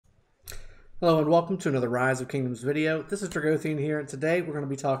Hello and welcome to another Rise of Kingdoms video. This is Dragothien here, and today we're going to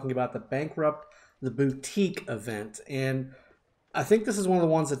be talking about the Bankrupt, the boutique event. And I think this is one of the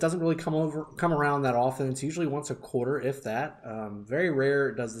ones that doesn't really come around that often. It's usually once a quarter, if that. Very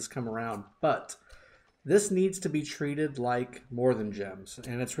rare does this come around, but this needs to be treated like More Than Gems.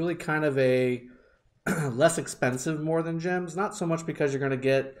 And it's really kind of a less expensive More Than Gems. Not so much because you're going to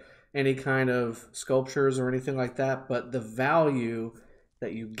get any kind of sculptures or anything like that, but the value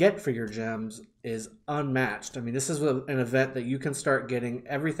that you get for your gems is unmatched. I mean, this is an event that you can start getting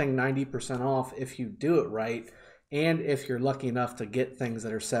everything 90% off if you do it right, and if you're lucky enough to get things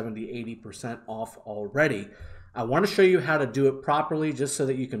that are 70-80% off already. I want to show you how to do it properly just so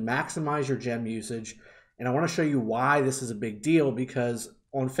that you can maximize your gem usage, and I want to show you why this is a big deal, because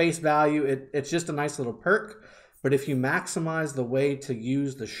on face value, it's just a nice little perk, but if you maximize the way to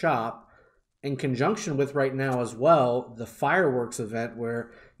use the shop, in conjunction with right now as well, the fireworks event where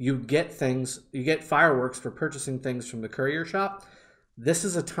you get fireworks for purchasing things from the courier shop. This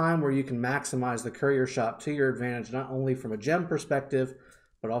is a time where you can maximize the courier shop to your advantage, not only from a gem perspective,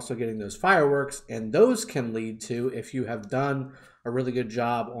 but also getting those fireworks. And those can lead to, if you have done a really good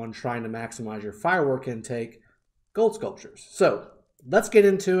job on trying to maximize your firework intake, gold sculptures. So let's get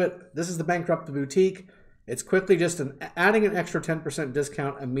into it. This is the Bankrupt the Boutique. It's quickly just adding an extra 10%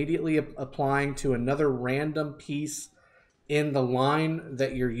 discount, immediately applying to another random piece in the line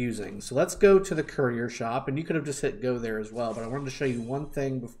that you're using. So let's go to the courier shop, and you could have just hit go there as well, but I wanted to show you one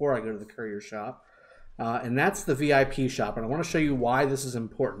thing before I go to the courier shop, and that's the VIP shop, and I want to show you why this is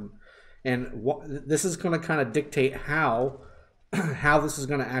important. And this is going to kind of dictate how this is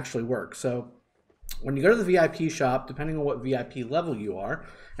going to actually work. So when you go to the VIP shop, depending on what VIP level you are,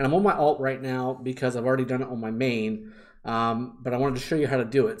 and I'm on my alt right now because I've already done it on my main, but I wanted to show you how to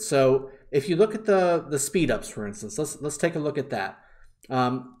do it. So if you look at the speed ups, for instance, let's take a look at that.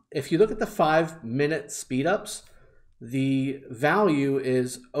 If you look at the 5-minute speed ups, the value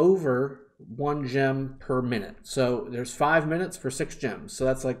is over 1 gem per minute. So there's 5 minutes for 6 gems. So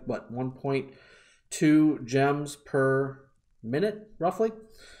that's like what, 1.2 gems per minute, roughly.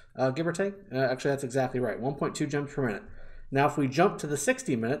 Give or take. Actually, that's exactly right. 1.2 gems per minute. Now, if we jump to the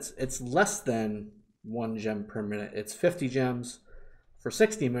 60 minutes, it's less than 1 gem per minute. It's 50 gems for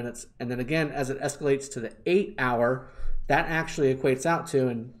 60 minutes. And then again, as it escalates to the 8-hour, that actually equates out to,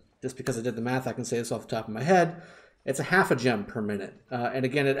 and just because I did the math, I can say this off the top of my head, it's a half a gem per minute. And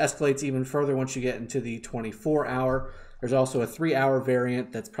again, it escalates even further once you get into the 24-hour. There's also a 3-hour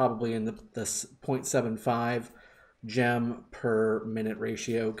variant that's probably in the 0.75 gem per minute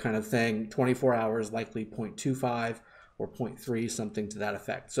ratio kind of thing. 24 hours likely 0.25 or 0.3, something to that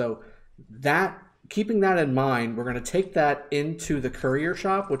effect. So keeping that in mind, we're going to take that into the courier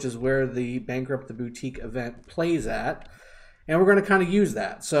shop, which is where the Bankrupt the Boutique event plays at, and we're going to kind of use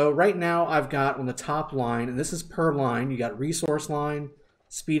that. So right now I've got on the top line, and this is per line, you got resource line,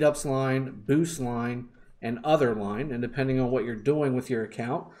 speed ups line, boost line, and other line, and depending on what you're doing with your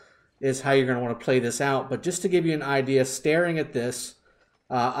account is how you're going to want to play this out. But just to give you an idea, staring at this,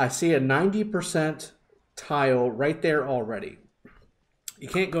 I see a 90% tile right there already. You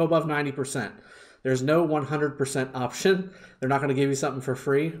can't go above 90%. There's no 100% option. They're not going to give you something for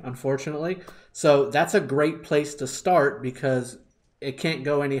free, unfortunately. So that's a great place to start because it can't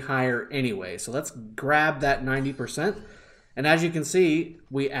go any higher anyway. So let's grab that 90%. And as you can see,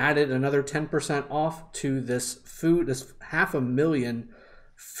 we added another 10% off to this food, this 500,000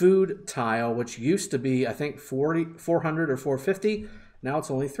 food tile, which used to be, I think, 400 or 450. Now it's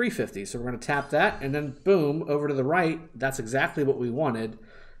only 350. So we're going to tap that, and then boom, over to the right. That's exactly what we wanted.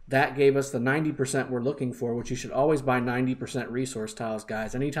 That gave us the 90% we're looking for, which you should always buy 90% resource tiles,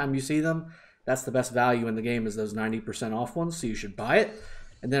 guys. Anytime you see them, that's the best value in the game, is those 90% off ones, so you should buy it.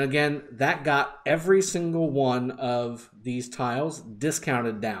 And then again, that got every single one of these tiles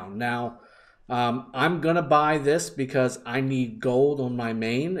discounted down. Now, I'm going to buy this because I need gold on my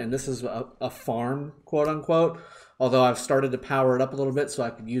main, and this is a farm, quote unquote, although I've started to power it up a little bit so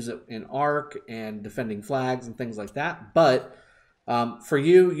I could use it in Arc and defending flags and things like that. But for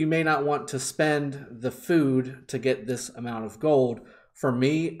you, you may not want to spend the food to get this amount of gold. For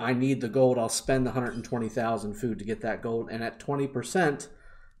me, I need the gold. I'll spend the 120,000 food to get that gold, and at 20%,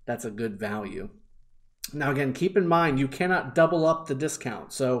 that's a good value. Now again, keep in mind, you cannot double up the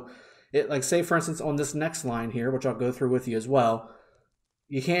discount. So like say for instance on this next line here, which I'll go through with you as well,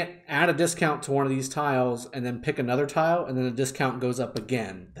 you can't add a discount to one of these tiles and then pick another tile and then the discount goes up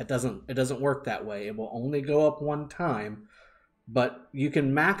again. It doesn't work that way. It will only go up one time, but you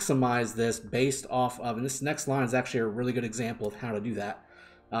can maximize this based off of, and this next line is actually a really good example of how to do that.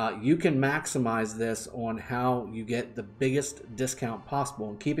 You can maximize this on how you get the biggest discount possible.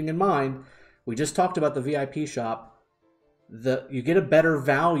 And keeping in mind, We just talked about the VIP shop. You get a better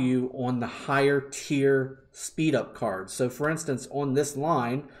value on the higher tier speed up cards. So for instance, on this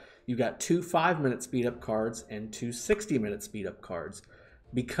line, you got 2 5-minute speed up cards and 2 60-minute speed up cards.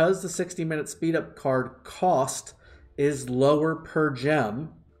 Because the 60-minute speed up card cost is lower per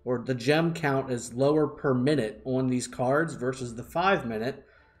gem, or the gem count is lower per minute on these cards versus the 5-minute,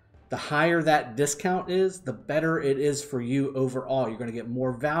 the higher that discount is, the better it is for you overall. You're going to get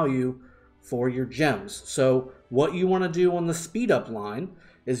more value for your gems. So what you want to do on the speed up line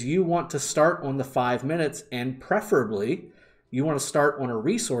is you want to start on the 5 minutes, and preferably you want to start on a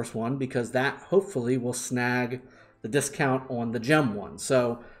resource one, because that hopefully will snag the discount on the gem one.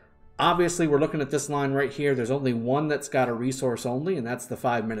 So obviously we're looking at this line right here. There's only one that's got a resource only, and that's the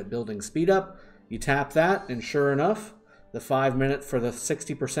 5-minute building speed up. You tap that, and sure enough, the 5-minute for the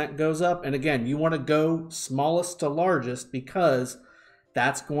 60% goes up. And again, you want to go smallest to largest, because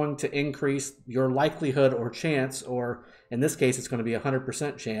that's going to increase your likelihood or chance, or in this case, it's going to be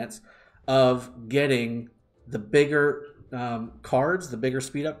 100% chance of getting the bigger cards, the bigger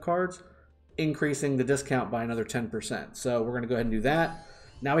speed up cards, increasing the discount by another 10%. So we're going to go ahead and do that.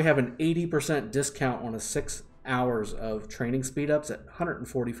 Now we have an 80% discount on a 6 hours of training speed ups at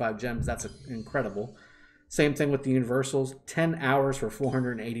 145 gems. That's incredible. Same thing with the universals, 10 hours for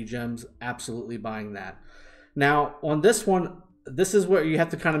 480 gems. Absolutely buying that. Now on this one, this is where you have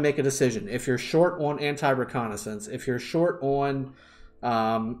to kind of make a decision. If you're short on anti-reconnaissance, if you're short on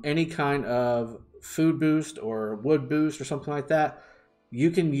any kind of food boost or wood boost or something like that, you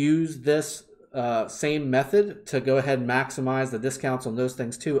can use this same method to go ahead and maximize the discounts on those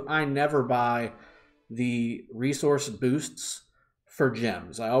things too. I never buy the resource boosts for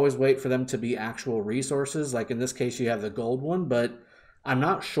gems. I always wait for them to be actual resources. Like in this case, you have the gold one, but I'm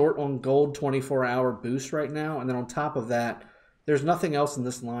not short on gold 24-hour boost right now. And then on top of that, there's nothing else in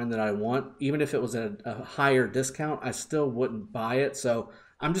this line that I want. Even if it was at a higher discount, I still wouldn't buy it. So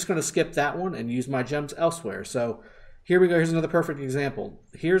I'm just going to skip that one and use my gems elsewhere. So here we go. Here's another perfect example.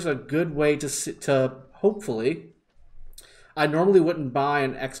 Here's a good way to hopefully, I normally wouldn't buy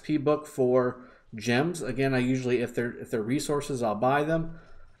an XP book for gems. Again, I usually, if they're resources, I'll buy them.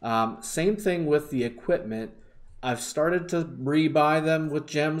 Same thing with the equipment. I've started to rebuy them with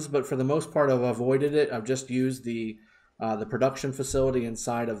gems, but for the most part, I've avoided it. I've just used the production facility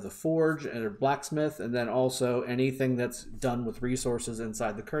inside of the forge and blacksmith, and then also anything that's done with resources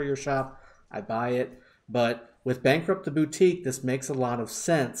inside the courier shop, I buy it. But with Bankrupt the Boutique, this makes a lot of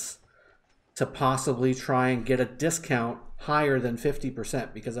sense to possibly try and get a discount higher than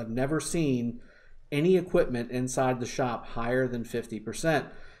 50%, because I've never seen any equipment inside the shop higher than 50%.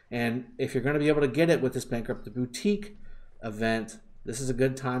 And if you're going to be able to get it with this Bankrupt the Boutique event, this is a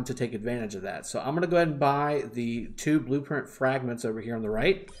good time to take advantage of that. So I'm going to go ahead and buy the 2 blueprint fragments over here on the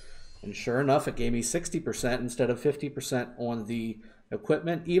right. And sure enough, it gave me 60% instead of 50% on the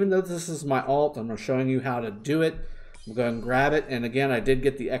equipment. Even though this is my alt, I'm showing you how to do it. We'll go ahead and grab it. And again, I did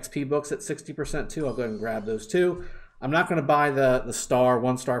get the XP books at 60% too. I'll go ahead and grab those too. I'm not going to buy the star,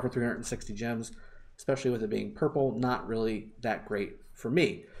 1 star for 360 gems, especially with it being purple. Not really that great for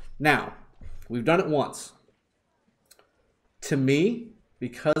me. Now, we've done it once. To me,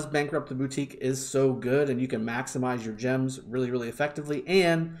 because Bankrupt the Boutique is so good and you can maximize your gems really, really effectively,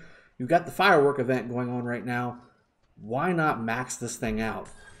 and you've got the firework event going on right now, why not max this thing out?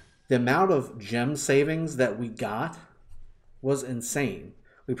 The amount of gem savings that we got was insane.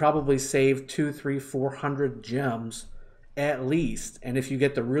 We probably saved 200, 300, 400 gems at least. And if you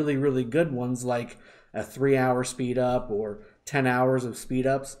get the really, really good ones, like a 3-hour speed up or 10 hours of speed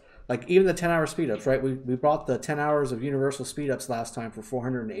ups, like even the 10-hour speed ups, right? We bought the 10 hours of universal speed ups last time for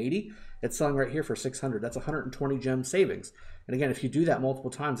 480. It's selling right here for 600. That's 120 gem savings. And again, if you do that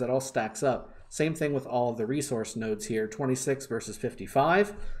multiple times, that all stacks up. Same thing with all of the resource nodes here, 26 versus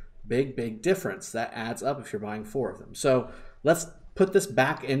 55. Big, big difference. That adds up if you're buying 4 of them. So let's put this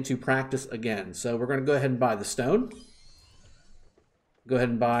back into practice again. So we're going to go ahead and buy the stone. Go ahead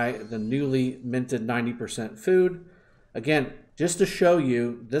and buy the newly minted 90% food. Again, just to show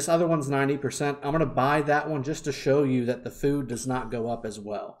you, this other one's 90%. I'm going to buy that one just to show you that the food does not go up as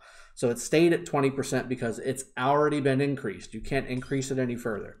well. So it stayed at 20% because it's already been increased. You can't increase it any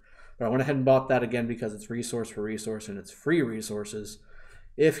further. But I went ahead and bought that again because it's resource for resource and it's free resources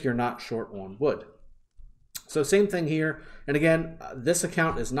if you're not short on wood. So same thing here. And again, this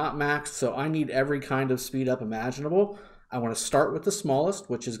account is not maxed, so I need every kind of speed up imaginable. I want to start with the smallest,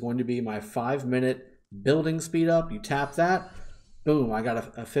 which is going to be my 5-minute building speed up. You tap that, boom, I got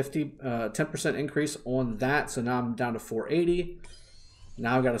a 10% increase on that. So now I'm down to 480.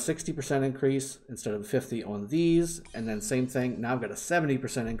 Now I've got a 60% increase instead of 50 on these. And then same thing, now I've got a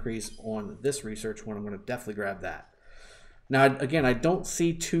 70% increase on this research one. I'm going to definitely grab that. Now, again, I don't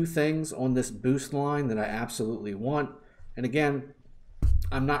see two things on this boost line that I absolutely want. And again,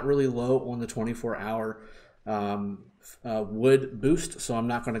 I'm not really low on the 24-hour wood boost, so I'm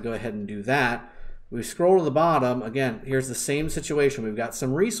not going to go ahead and do that. We scroll to the bottom. Again, here's the same situation. We've got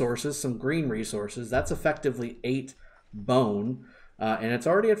some resources, some green resources. That's effectively 8 bone, and it's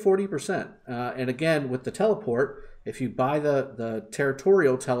already at 40%. And again, with the teleport, if you buy the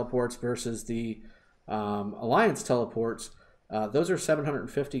territorial teleports versus the alliance teleports, those are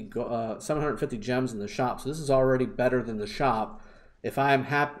 750 gems in the shop. So this is already better than the shop. If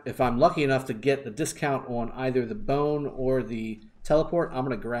I'm lucky enough to get the discount on either the bone or the teleport, I'm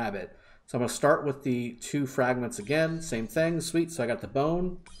going to grab it. So I'm going to start with the 2 fragments again. Same thing, sweet. So I got the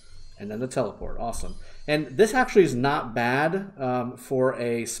bone and then the teleport. Awesome. And this actually is not bad for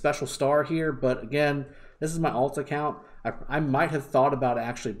a special star here. But again, this is my alt account. I might have thought about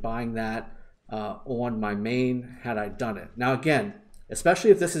actually buying that on my main had I done it. Now again,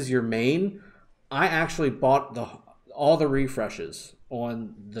 especially if this is your main, I actually bought all the refreshes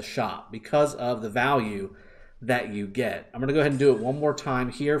on the shop because of the value that you get. I'm going to go ahead and do it one more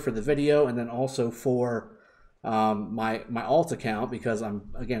time here for the video, and then also for my alt account, because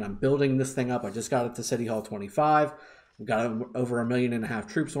I'm building this thing up. I just got it to City Hall 25. I've got over 1.5 million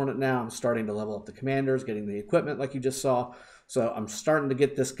troops on it now. I'm starting to level up the commanders, getting the equipment like you just saw. So I'm starting to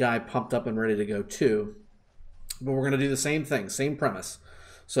get this guy pumped up and ready to go too. But we're going to do the same thing, same premise.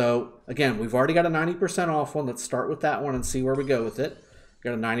 So again, we've already got a 90% off one. Let's start with that one and see where we go with it.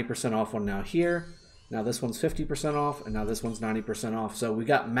 Got a 90% off one now here. Now this one's 50% off, and now this one's 90% off. So we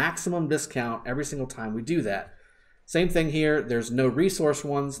got maximum discount every single time we do that. Same thing here. There's no resource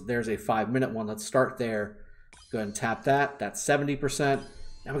ones. There's a 5-minute one. Let's start there. Go ahead and tap that. That's 70%.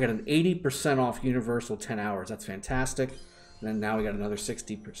 Now we got an 80% off universal 10 hours. That's fantastic. And then now we got another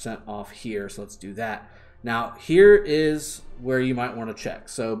 60% off here. So let's do that. Now here is where you might want to check.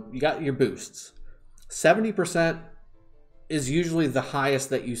 So you got your boosts. 70% is usually the highest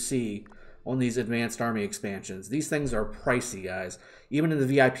that you see on these advanced army expansions. These things are pricey, guys. Even in the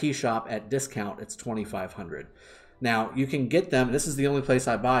VIP shop at discount, it's $2,500. Now you can get them. This is the only place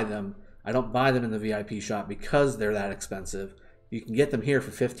I buy them. I don't buy them in the VIP shop because they're that expensive. You can get them here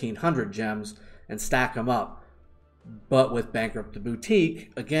for 1,500 gems and stack them up. But with Bankrupt the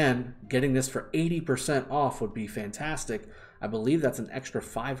Boutique, again, getting this for 80% off would be fantastic. I believe that's an extra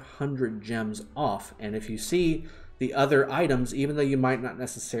 500 gems off. And if you see the other items, even though you might not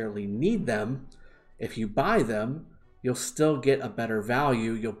necessarily need them, if you buy them, you'll still get a better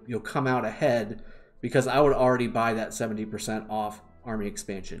value. You'll come out ahead, because I would already buy that 70% off army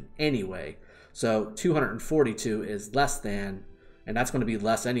expansion anyway. So 242 is less than, and that's going to be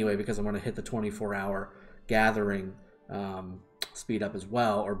less anyway because I'm going to hit the 24-hour gathering speed up as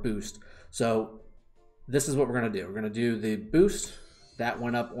well, or boost. So this is what we're going to do. We're going to do the boost. That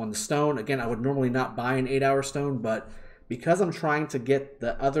went up on the stone. Again, I would normally not buy an 8-hour stone, but because I'm trying to get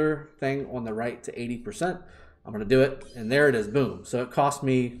the other thing on the right to 80%, I'm going to do it. And there it is. Boom. So it cost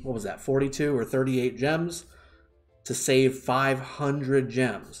me, what was that, 42 or 38 gems to save 500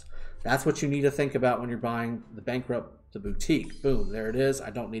 gems. That's what you need to think about when you're buying the Bankrupt the Boutique. Boom. There it is.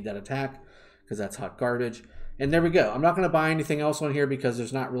 I don't need that attack because that's hot garbage. And there we go. I'm not going to buy anything else on here because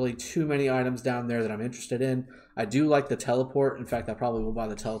there's not really too many items down there that I'm interested in. I do like the teleport. In fact, I probably will buy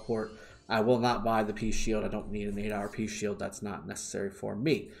the teleport. I will not buy the peace shield. I don't need an 8-hour peace shield. That's not necessary for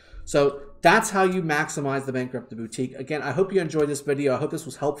me. So that's how you maximize the Bankrupt the Boutique. Again, I hope you enjoyed this video. I hope this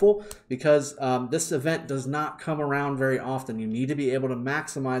was helpful, because this event does not come around very often. You need to be able to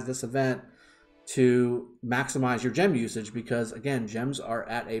maximize this event to maximize your gem usage, because again, gems are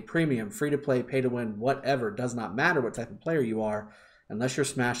at a premium. Free to play, pay to win, whatever, does not matter what type of player you are, unless you're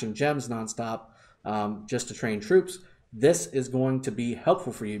smashing gems nonstop just to train troops. This is going to be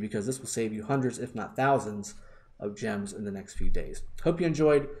helpful for you, because this will save you hundreds, if not thousands, of gems in the next few days. Hope you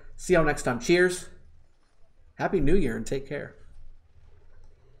enjoyed. See y'all next time. Cheers. Happy New Year and take care.